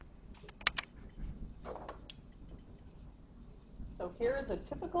So here is a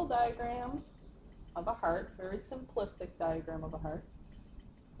typical diagram of a heart, very simplistic diagram of a heart.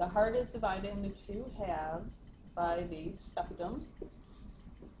 The heart is divided into two halves by the septum.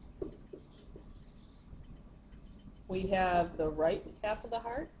 We have the right half of the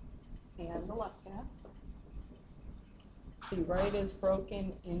heart and the left half. The right is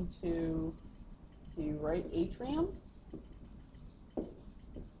broken into the right atrium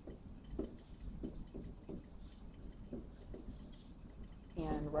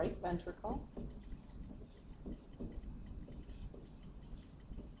and right ventricle.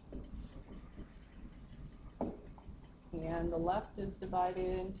 And the left is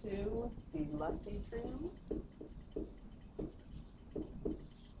divided into the left atrium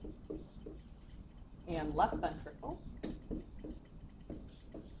and left ventricle.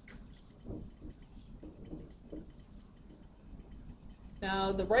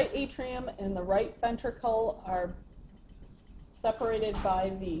 Now the right atrium and the right ventricle are separated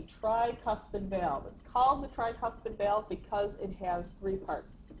by the tricuspid valve. It's called the tricuspid valve because it has three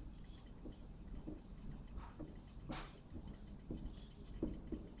parts.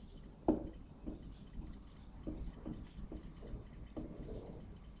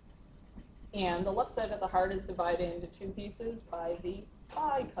 And the left side of the heart is divided into two pieces by the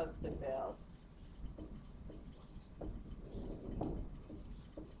bicuspid valve.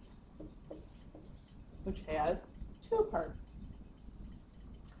 Which has two parts.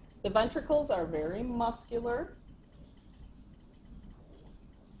 The ventricles are very muscular,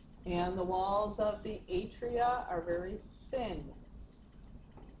 and the walls of the atria are very thin.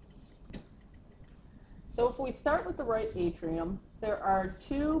 So if we start with the right atrium, there are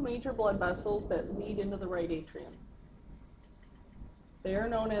two major blood vessels that lead into the right atrium. They are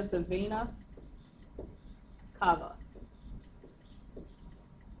known as the vena cava.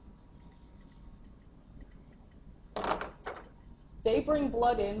 They bring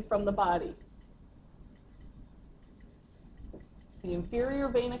blood in from the body. The inferior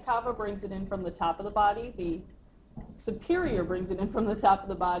vena cava brings it in from the top of the body. The superior brings it in from the top of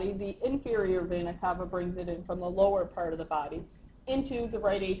the body. The inferior vena cava brings it in from the lower part of the body into the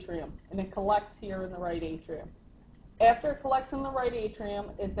right atrium, and it collects here in the right atrium. After it collects in the right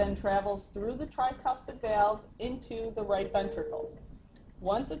atrium, it then travels through the tricuspid valve into the right ventricle.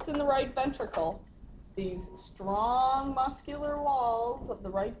 Once it's in the right ventricle, these strong muscular walls of the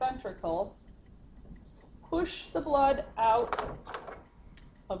right ventricle push the blood out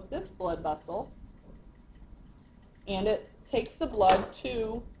of this blood vessel, and it takes the blood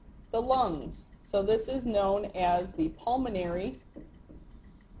to the lungs. So this is known as the pulmonary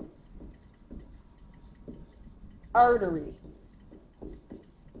artery.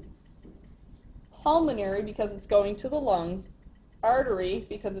 Pulmonary because it's going to the lungs, artery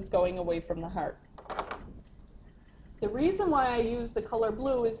because it's going away from the heart. The reason why I use the color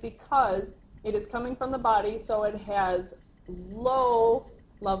blue is because it is coming from the body, so it has low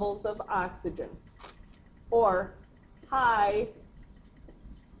levels of oxygen or high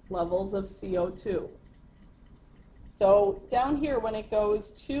levels of CO2. So down here, when it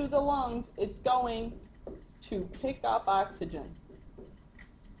goes to the lungs, it's going to pick up oxygen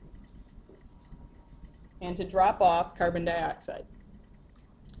and to drop off carbon dioxide.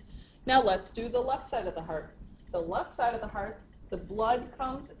 Now let's do the left side of the heart. The left side of the heart, the blood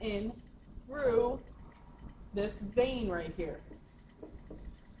comes in through this vein right here.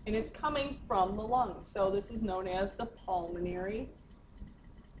 And it's coming from the lungs. So this is known as the pulmonary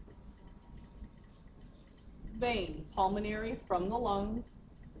vein. Pulmonary from the lungs,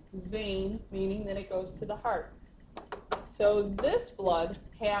 vein meaning that it goes to the heart. So this blood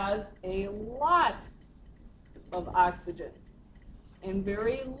has a lot of oxygen and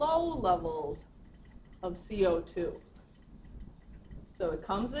very low levels of CO2. So it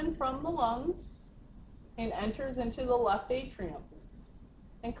comes in from the lungs and enters into the left atrium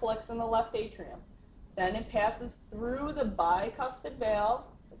and collects in the left atrium. Then it passes through the bicuspid valve,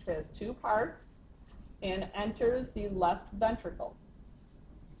 which has two parts, and enters the left ventricle.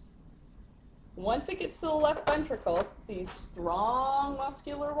 Once it gets to the left ventricle, these strong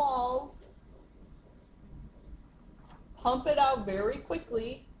muscular walls pump it out very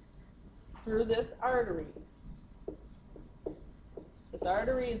quickly through this artery. This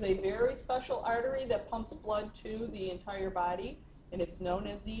artery is a very special artery that pumps blood to the entire body, and it's known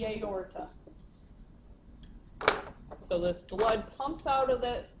as the aorta. So this blood pumps out of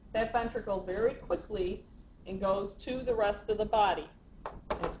that ventricle very quickly and goes to the rest of the body.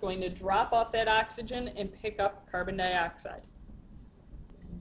 And it's going to drop off that oxygen and pick up carbon dioxide.